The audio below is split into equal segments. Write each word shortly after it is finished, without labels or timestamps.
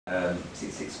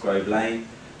66 Grove Lane.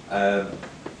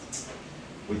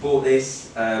 We bought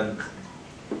this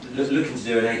looking to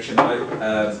do an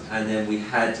HMO, and then we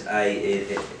had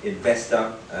a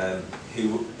investor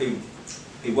who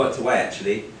worked away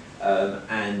actually,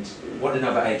 and wanted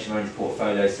another HMO in his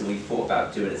portfolio, so we thought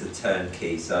about doing it as a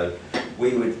turnkey. So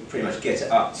we would pretty much get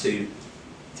it up to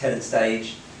tenant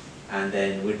stage, and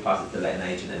then we'd pass it to the letting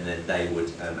agent, and then they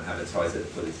would advertise it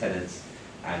for the tenants.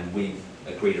 And we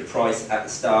agreed a price at the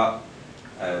start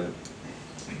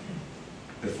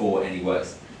before any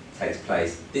works takes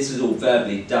place. This was all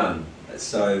verbally done,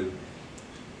 so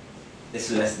this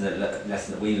is a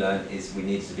lesson that we learned, is we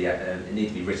needed to be it needed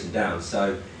to be written down.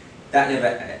 So that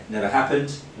never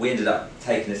happened. We ended up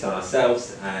taking this on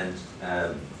ourselves and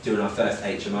doing our first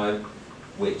HMO,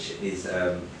 which is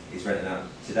rented out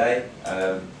today.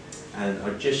 And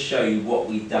I'll just show you what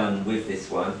we've done with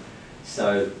this one.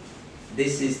 So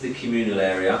this is the communal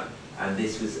area, and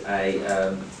this was a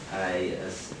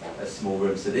small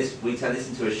room. So we turned this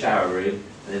into a shower room,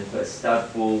 and then put a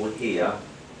stud wall here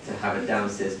to have a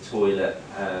downstairs toilet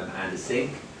and a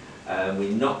sink. We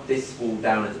knocked this wall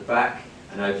down at the back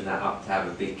and opened that up to have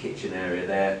a big kitchen area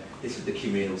there. This was the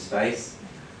communal space.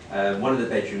 One of the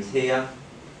bedrooms here,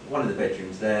 one of the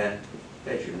bedrooms there,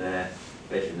 bedroom there,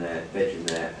 bedroom there, bedroom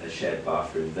there, and a shared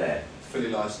bathroom there. Fully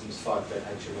licensed 5-bed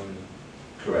HMO.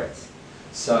 Correct.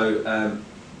 So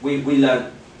we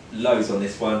learnt loads on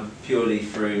this one, purely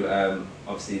through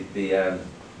obviously the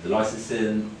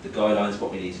licensing, the guidelines,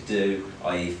 what we need to do,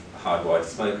 i.e. hardwired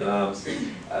smoke alarms,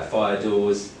 fire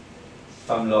doors,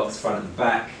 thumb locks front and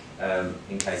back,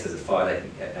 in case there's a fire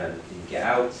they can get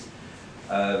out.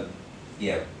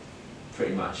 Yeah,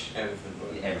 pretty much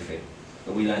everything.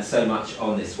 But we learned so much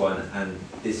on this one, and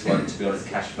this one, to be honest,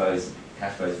 cash flows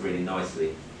really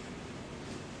nicely.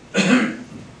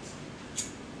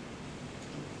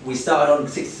 We started on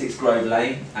 66 Grove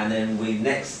Lane, and then we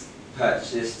next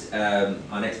purchased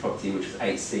our next property, which was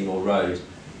 8 Seymour Road.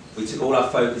 We took all our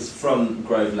focus from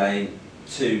Grove Lane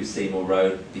to Seymour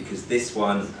Road, because this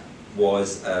one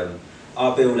was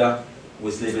our builder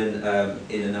was living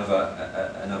in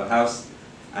another house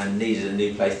and needed a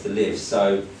new place to live.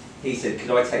 So he said,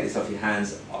 "Could I take this off your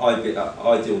hands? I do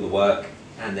all the work,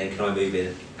 and then can I move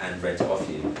in and rent it off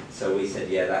you?" So we said,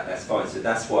 "Yeah, that's fine." So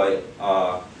that's why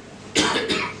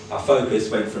our focus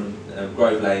went from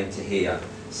Grove Lane to here.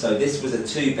 So this was a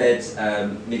 2-bed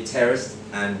mid-terrace,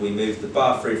 and we moved the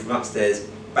bathroom from upstairs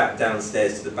back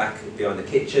downstairs to the back behind the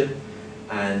kitchen,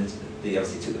 and we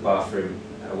obviously took the bathroom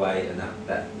away, and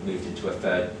that moved into a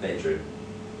 3rd bedroom.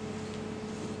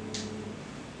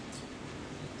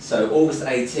 So August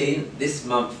 18, this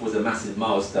month was a massive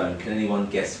milestone. Can anyone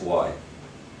guess why?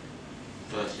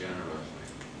 1st year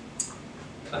anniversary.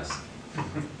 Close.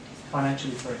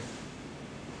 Financially free.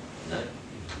 No.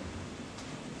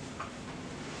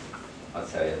 I'll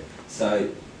tell you. So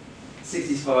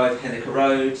 65 Henniker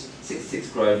Road, 66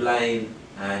 Grove Lane,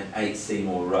 and 8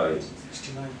 Seymour Road.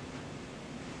 69.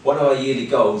 One of our yearly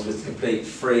goals was to complete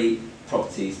 3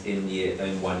 properties in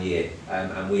 1 year,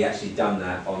 and we actually done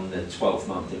that on the 12th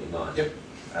month, didn't we, Martin?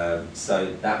 Yep.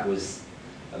 So that was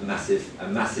a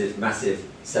massive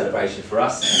celebration for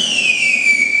us.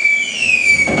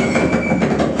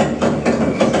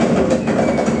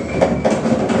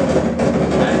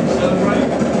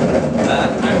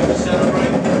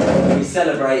 We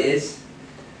celebrated.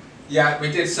 Yeah,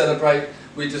 we did celebrate.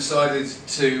 We decided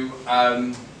to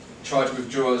try to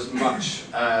withdraw as much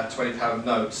 £20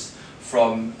 notes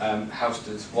from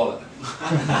Houston's wallet.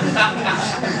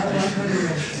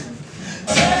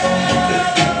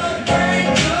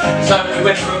 So we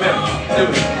went for a meal,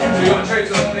 didn't we? So we got a treat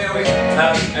to a meal,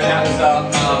 and that was our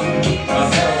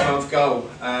 12-month goal,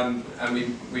 and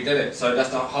we did it. So that's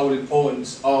the whole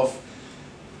importance of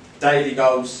daily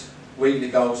goals, weekly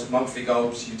goals, monthly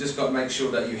goals. You've just got to make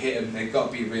sure that you hit them. They've got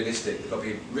to be realistic. They've got to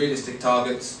be realistic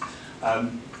targets.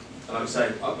 And like I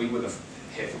say, we would have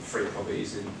hit 3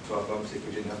 properties in 12 months if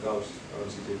we didn't have goals. I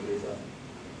honestly do believe that.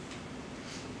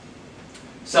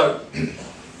 So,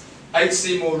 8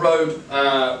 Seymour Road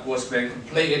was then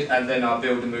completed, and then our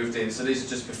builder moved in. So these are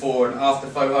just before and after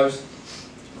photos.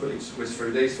 Quickly whiz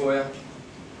through these for you.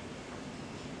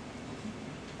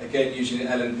 Again, using an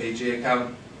LNPG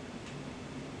account.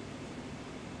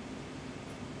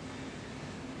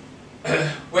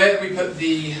 Where we put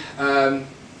the,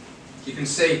 you can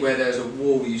see where there's a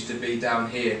wall used to be down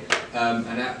here, and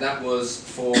that was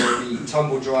for the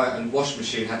tumble dryer and wash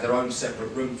machine had their own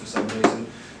separate room for some reason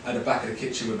at the back of the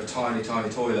kitchen with a tiny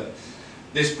toilet.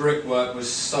 This brickwork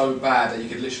was so bad that you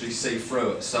could literally see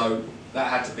through it, so that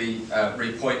had to be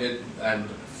repointed and a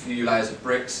few layers of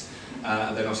bricks.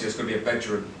 and then obviously it's going to be a going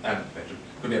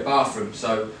to be a bathroom.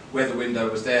 So where the window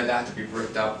was there, that had to be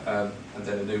bricked up, and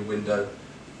then a new window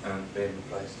being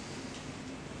replaced.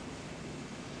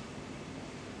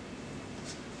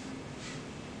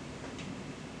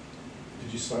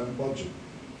 Did you stay on the budget?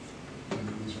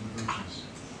 These renovations?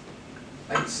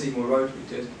 8 Seymour Road we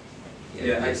did.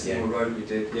 Yeah, 8 Seymour Road we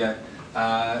did, yeah.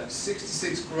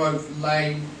 66 Grove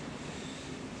Lane,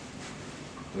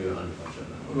 We were under budget on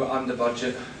that we one. were under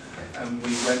budget, and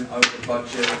we went over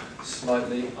budget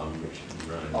slightly On Richmond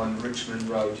Road. on Richmond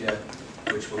Road, yeah,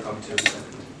 which we'll come to in a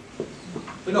second.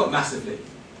 But not massively.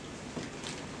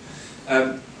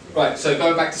 Right, so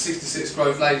going back to 66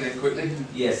 Grove Lane then quickly.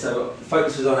 Yeah, so the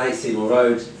focus was on 8 Seymour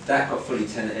Road. That got fully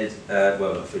tenanted,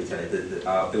 well not fully tenanted,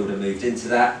 our builder moved into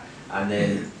that, and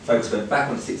then focus went back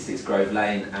on 66 Grove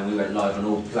Lane, and we went live on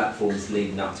all platforms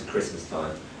leading up to Christmas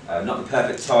time. Not the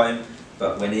perfect time,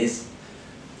 but when is.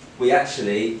 We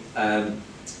actually, the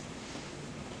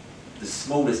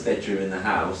smallest bedroom in the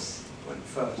house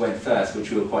Went first. which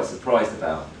we were quite surprised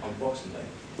about. On Boxing Day.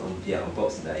 On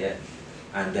Boxing Day, yeah.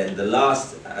 And then the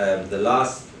last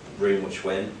room which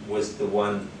went was the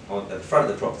one at the front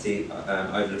of the property,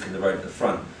 overlooking the road at the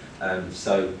front.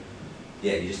 So,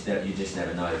 yeah, you just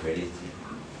never know really.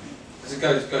 Because it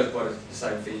goes by the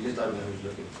same thing, you just don't know who's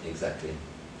looking. Exactly.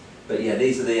 But yeah,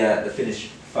 these are the finished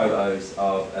photos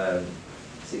of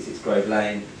 66 Grove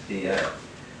Lane, the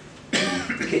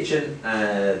kitchen,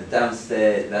 the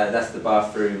downstairs, that's the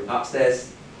bathroom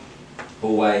upstairs,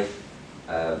 hallway,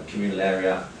 communal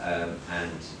area,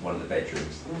 and one of the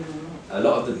bedrooms. A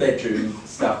lot of the bedroom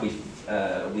stuff we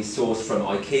sourced from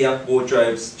IKEA,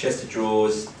 wardrobes, chest of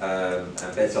drawers, and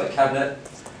bedside cabinet.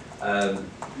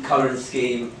 Colouring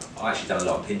scheme, I actually done a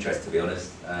lot of Pinterest to be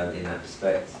honest, in that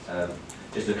respect.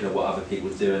 Just looking at what other people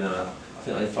were doing, and I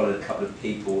think I followed a couple of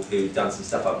people who'd done some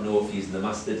stuff up north using the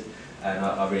mustard, and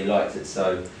I really liked it.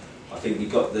 So I think we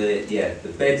got the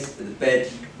bed,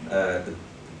 the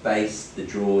base, the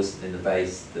drawers in the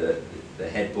base, the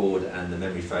headboard and the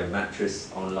memory foam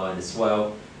mattress online as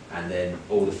well, and then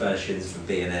all the furnishings from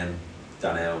B&M,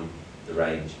 Dunelm, the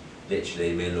range.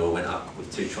 Literally, me and Laura went up with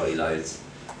 2 trolley loads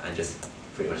and just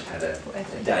pretty much had a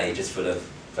day just full of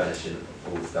furnishing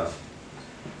all the stuff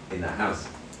in that house.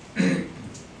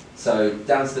 So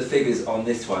down to the figures on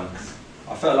this one.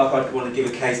 I felt like I'd want to give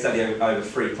a case study over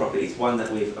 3 properties. One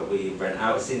that we rent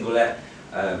out, a single let,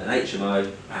 an HMO,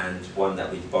 and one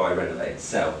that we buy, renovate, and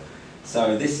sell.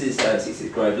 So this is 66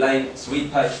 Grove Lane. So we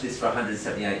purchased this for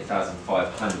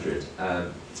 178,500.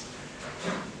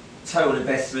 Total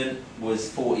investment was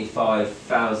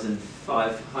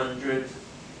 45,500.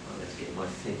 Let's get my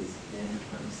figures here.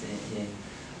 Let me see it here.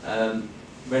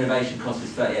 Renovation cost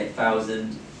was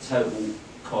 38,000. Total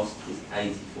cost was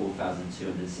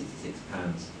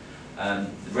 £84,266.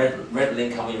 The rental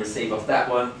income we receive off that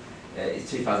one is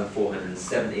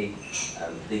 2,470.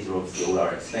 These are obviously all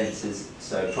our expenses.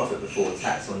 So profit before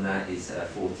tax on that is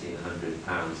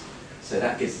 £1,400. So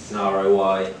that gives us an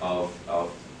ROI of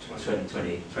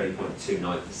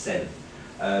 20.29%.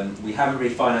 We haven't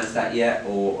refinanced that yet,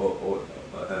 or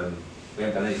we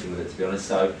haven't done anything with it to be honest.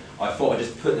 So I thought I'd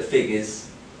just put the figures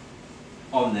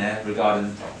on there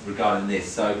regarding this.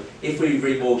 So if we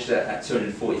remortgaged it at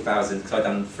 240,000, because I've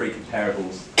done 3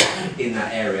 comparables in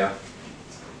that area,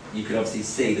 you could obviously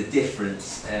see the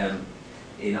difference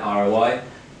in ROI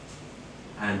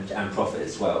and profit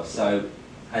as well. So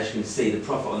as you can see, the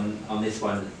profit on this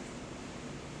one,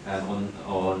 on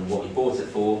what we bought it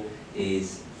for,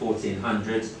 is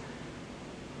 1,400.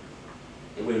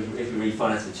 If we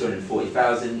refinance for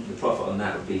 240,000, the profit on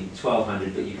that would be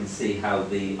 1,200. But you can see how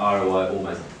the ROI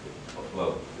almost,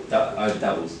 well, over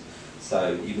doubles.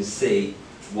 So you can see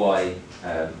why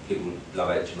people love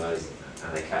HMOs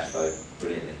and they cash flow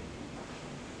brilliantly.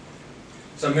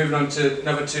 So moving on to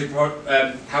another 2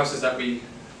 houses that we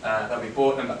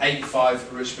bought, number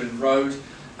 85 Richmond Road,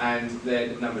 and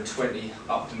then number 20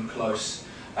 Upton Close.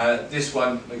 This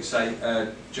one, like you say,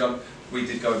 John, we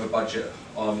did go over budget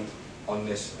on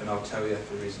this, and I'll tell you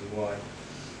the reason why.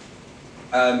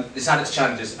 It's had its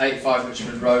challenges. 85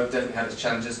 Richmond Road definitely had its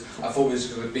challenges. I thought we was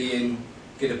going to be in,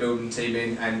 get a building team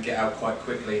in, and get out quite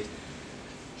quickly.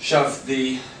 Shove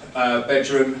the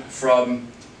bathroom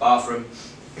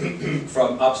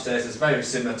from upstairs, it's very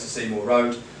similar to Seymour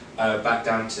Road, back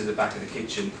down to the back of the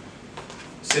kitchen.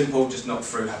 Simple, just knocked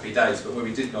through, happy days. But when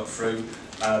we did knock through,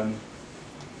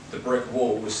 the brick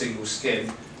wall was single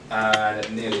skin,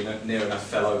 and it near enough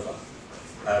fell over.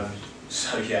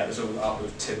 So yeah, it was all up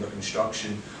with timber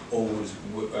construction, all was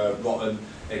rotten,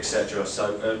 etc.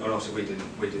 So and obviously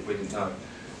we didn't know.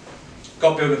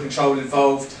 Got builder control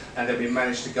involved, and then we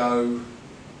managed to go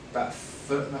about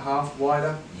 1.5 feet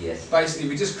wider. Yes. Basically,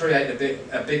 we just create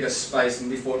a bigger space, and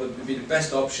we thought that would be the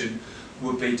best option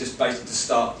would be just basically to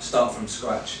start from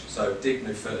scratch. So dig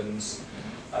new footings,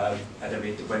 and then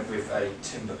we went with a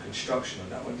timber construction on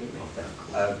that one, didn't we?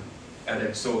 And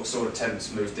then sort of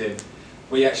tenants moved in.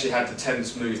 We actually had the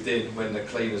tenants moved in when the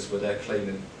cleaners were there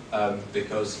cleaning,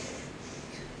 because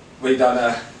we done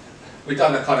a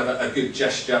kind of a good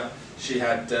gesture. She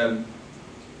had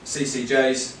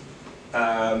CCJs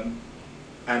and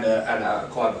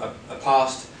quite a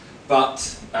past,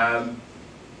 but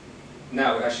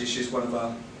now actually she's one of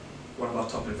our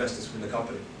top investors within the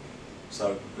company.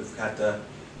 So we've had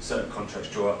certain contracts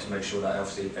draw up to make sure that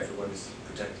obviously everyone is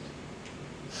protected.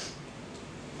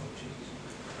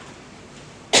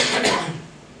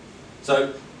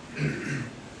 So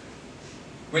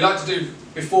we like to do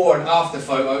before and after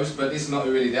photos, but this is not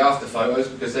really the after photos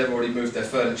because they've already moved their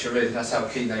furniture in. That's how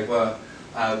keen they were.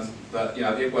 But you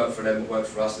know, it worked for them, it worked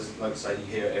for us. It's like I say, you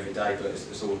hear it every day, but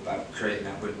it's all about creating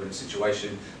that win-win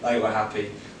situation. They were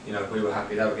happy, you know, we were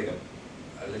happy. They were getting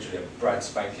literally a brand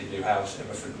spanking new house.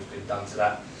 Everything was being done to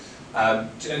that.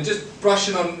 And just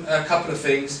brushing on a couple of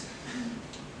things.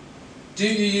 Do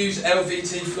you use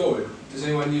LVT flooring? Does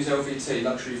anyone use LVT,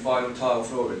 luxury vinyl tile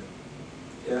flooring?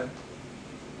 Yeah?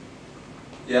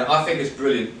 Yeah, I think it's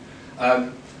brilliant.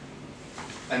 And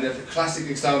the classic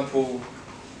example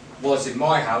was in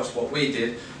my house, what we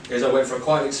did is I went for a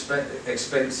quite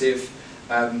expensive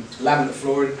laminate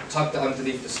flooring, tucked it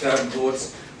underneath the skirting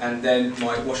boards, and then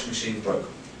my washing machine broke.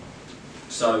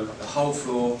 So the whole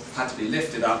floor had to be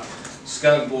lifted up,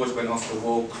 skirting boards went off the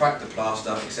wall, cracked the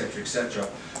plaster, etc., etc.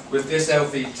 With this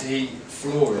LVT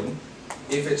flooring,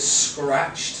 if it's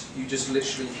scratched, you just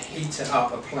literally heat it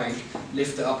up a plank,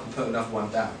 lift it up and put another one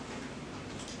down.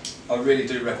 I really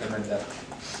do recommend that.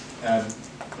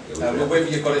 But whether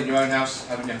you've got it in your own house,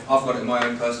 haven't you? I've got it in my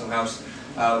own personal house.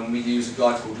 We use a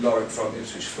guy called Lorik from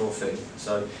Ipswich Floor Fitting.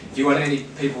 So if you want any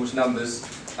people's numbers,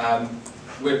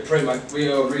 we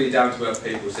are really down to earth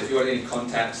people. So if you want any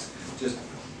contacts, just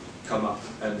come up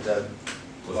and.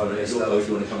 Well, if you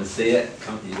want to come and see it,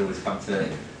 you can always come to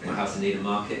my house in Eden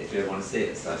Market if you don't want to see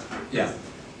it. So yeah.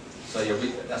 So yeah,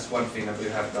 that's one thing that we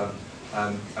have done,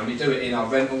 and we do it in our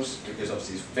rentals because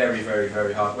obviously it's very, very,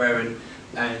 very hard wearing,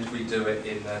 and we do it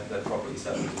in the properties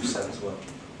that we do sell as well.